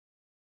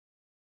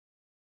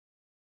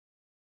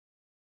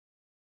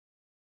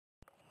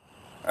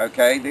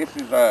Okay, this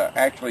is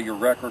actually your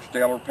Wrecker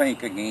Stellar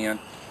Pink again.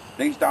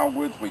 These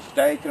dogwoods, we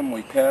stake them,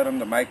 we cut them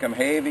to make them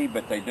heavy,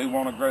 but they do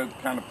want to grow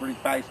kind of pretty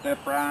fast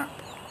upright.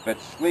 But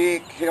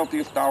slick,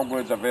 healthiest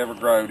dogwoods I've ever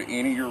grown,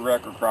 any of your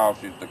Wrecker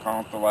crosses, the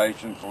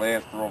Constellation,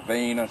 Celestial,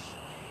 Venus,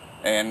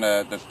 and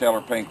the Stellar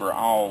Pink are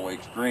all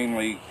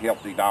extremely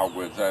healthy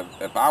dogwoods.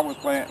 If I was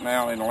planting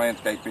out in the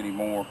landscape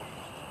anymore,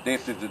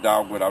 this is the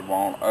dogwood I'd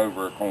want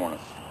over a cornice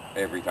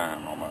every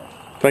time almost.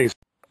 Thanks.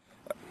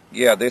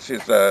 Yeah, this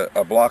is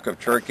a block of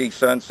Cherokee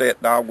Sunset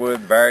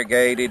dogwood,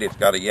 variegated. It's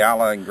got a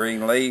yellow and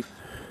green leaf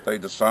through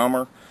the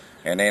summer,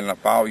 and then in the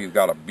fall you've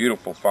got a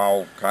beautiful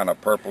fall kind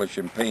of purplish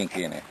and pink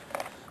in it.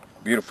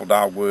 Beautiful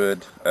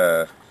dogwood,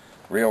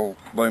 real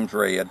blooms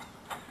red,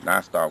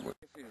 nice dogwood.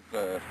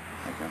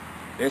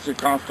 This is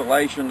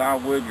Constellation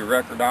dogwood, your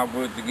Wrecker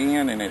dogwoods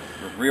again, and it's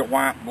a real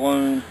white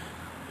bloom,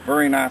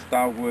 very nice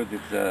dogwood.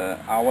 It's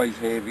always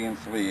heavy and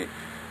slick.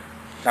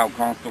 It's called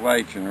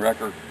Constellation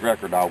Wrecker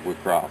dogwood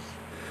cross.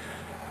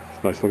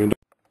 Nice looking.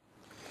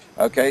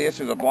 Okay, this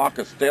is a block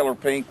of Stellar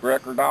Pink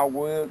Wrecker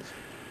dogwoods.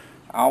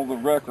 All the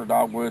Wrecker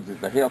dogwoods is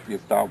the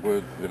healthiest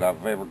dogwoods that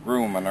I've ever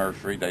grew in my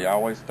nursery. They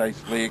always stay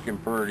slick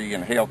and pretty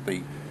and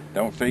healthy.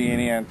 Don't see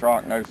any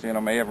anthracnose in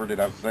them ever that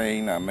I've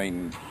seen. I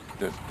mean,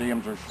 the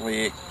stems are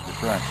slick, the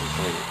trunks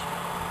are slick.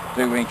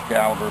 2-inch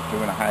caliber,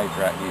 2.5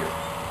 right here.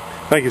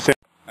 Thank you, Sam.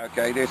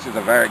 Okay, this is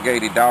a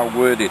variegated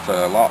dogwood. It's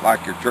a lot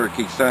like your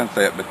Cherokee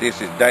Sunset, but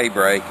this is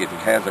Daybreak. It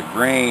has a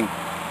green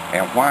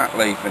and white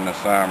leaf in the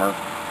summer.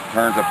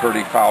 Turns a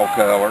pretty fall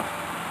color,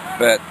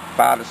 but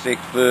 5 to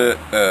 6 foot,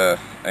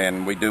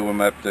 and we do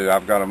them up to,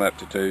 I've got them up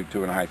to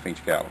 2.5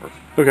 inch calibers.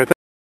 Okay.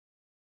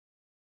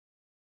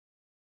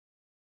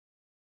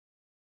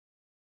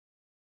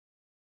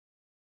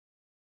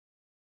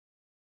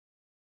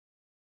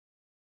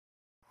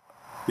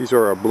 These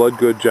are our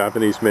blood-good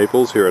Japanese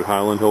maples here at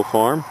Highland Hill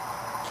Farm.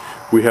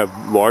 We have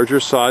larger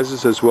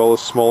sizes as well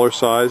as smaller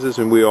sizes,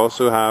 and we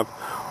also have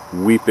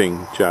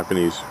weeping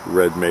Japanese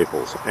red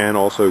maples and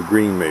also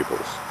green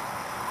maples.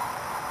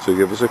 So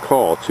give us a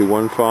call,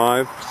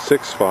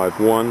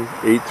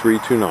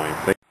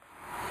 215-651-8329.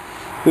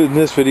 In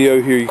this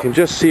video here you can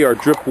just see our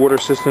drip water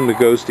system that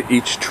goes to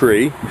each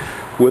tree.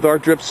 With our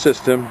drip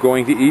system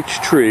going to each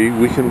tree,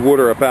 we can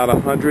water about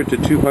 100 to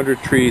 200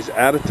 trees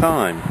at a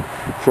time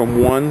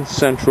from one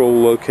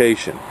central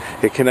location.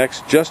 It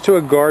connects just to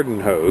a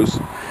garden hose,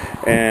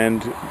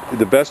 and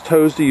the best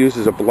hose to use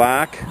is a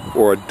black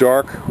or a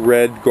dark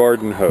red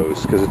garden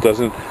hose because it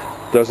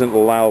doesn't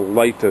allow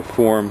light to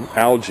form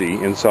algae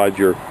inside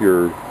your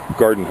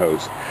garden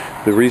hose.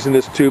 The reason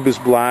this tube is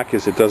black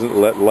is it doesn't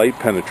let light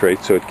penetrate,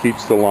 so it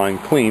keeps the line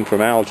clean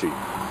from algae.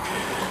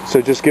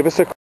 So just give us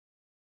a